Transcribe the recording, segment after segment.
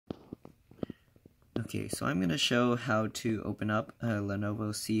Okay, so I'm going to show how to open up a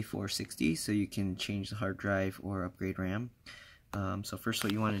Lenovo C460 so you can change the hard drive or upgrade RAM. So first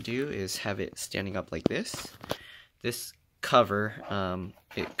what you want to do is have it standing up like this. This cover,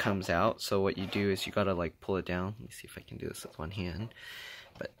 it comes out, so what you do is you gotta like pull it down. Let me see if I can do this with one hand.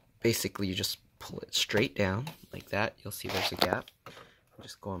 But basically you just pull it straight down like that. You'll see there's a gap.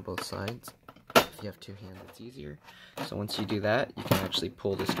 Just go on both sides. If you have two hands, it's easier. So once you do that, you can actually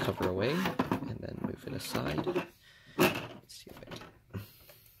pull this cover away and then move it aside. Let's see if I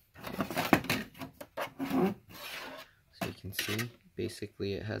can. So you can see,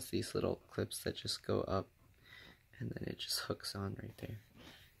 basically it has these little clips that just go up and then it just hooks on right there.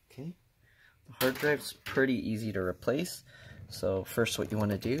 Okay, the hard drive's pretty easy to replace. So first what you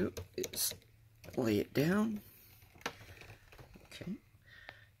want to do is lay it down. Okay,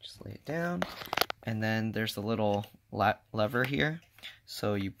 just lay it down, and then there's a little lever here,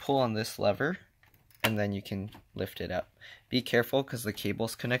 so you pull on this lever and then you can lift it up. Be careful because the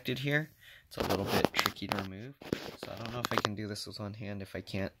cable's connected here. It's a little bit tricky to remove, so I don't know if I can do this with one hand. If I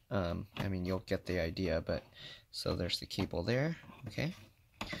can't, I mean, you'll get the idea. But so there's the cable there. Okay,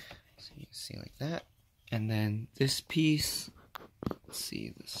 so you can see like that, and then this piece, let's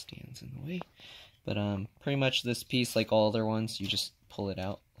see, this stands in the way, but pretty much this piece, like all other ones, you just pull it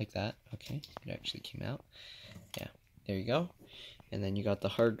out like that. Okay, it actually came out. Yeah, there you go. And then you got the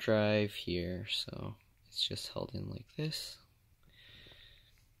hard drive here, so it's just held in like this.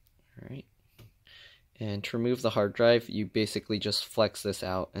 Alright, and to remove the hard drive, you basically just flex this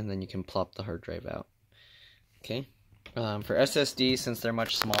out and then you can plop the hard drive out. Okay, for SSD, since they're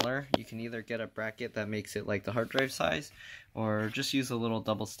much smaller, you can either get a bracket that makes it like the hard drive size, or just use a little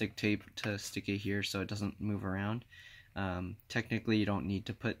double stick tape to stick it here so it doesn't move around. Technically you don't need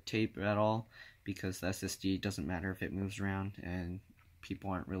to put tape at all because the SSD doesn't matter if it moves around, and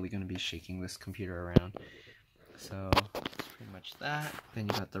people aren't really going to be shaking this computer around. So that's pretty much that. Then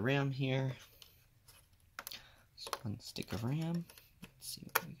you got the RAM here. Just one stick of RAM. Let's see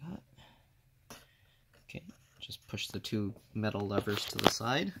what we got. Okay, just push the two metal levers to the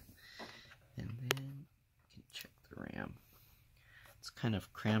side, and then you can check the RAM. It's kind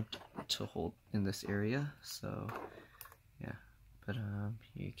of cramped to hold in this area, so yeah. But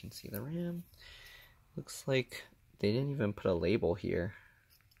here you can see the RAM. Looks like they didn't even put a label here.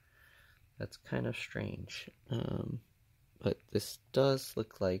 That's kind of strange. But this does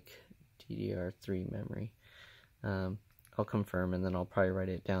look like DDR3 memory. I'll confirm and then I'll probably write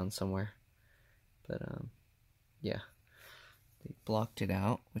it down somewhere. But yeah, they blocked it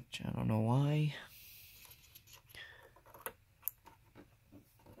out, which I don't know why.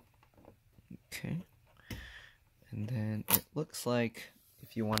 Okay. And then it looks like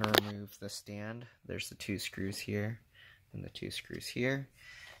if you want to remove the stand, there's the two screws here and the two screws here.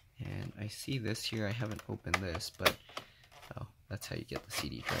 And I see this here, I haven't opened this, but oh, that's how you get the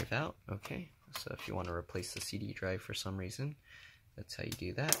CD drive out. Okay, so if you want to replace the CD drive for some reason, that's how you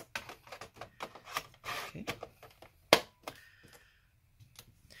do that. Okay.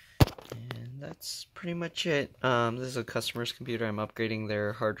 And that's pretty much it. This is a customer's computer. I'm upgrading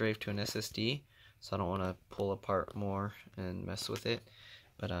their hard drive to an SSD, so I don't want to pull apart more and mess with it.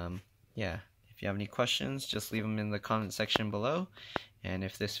 But yeah, if you have any questions, just leave them in the comment section below. And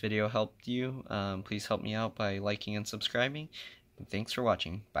if this video helped you, please help me out by liking and subscribing. And thanks for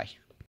watching. Bye.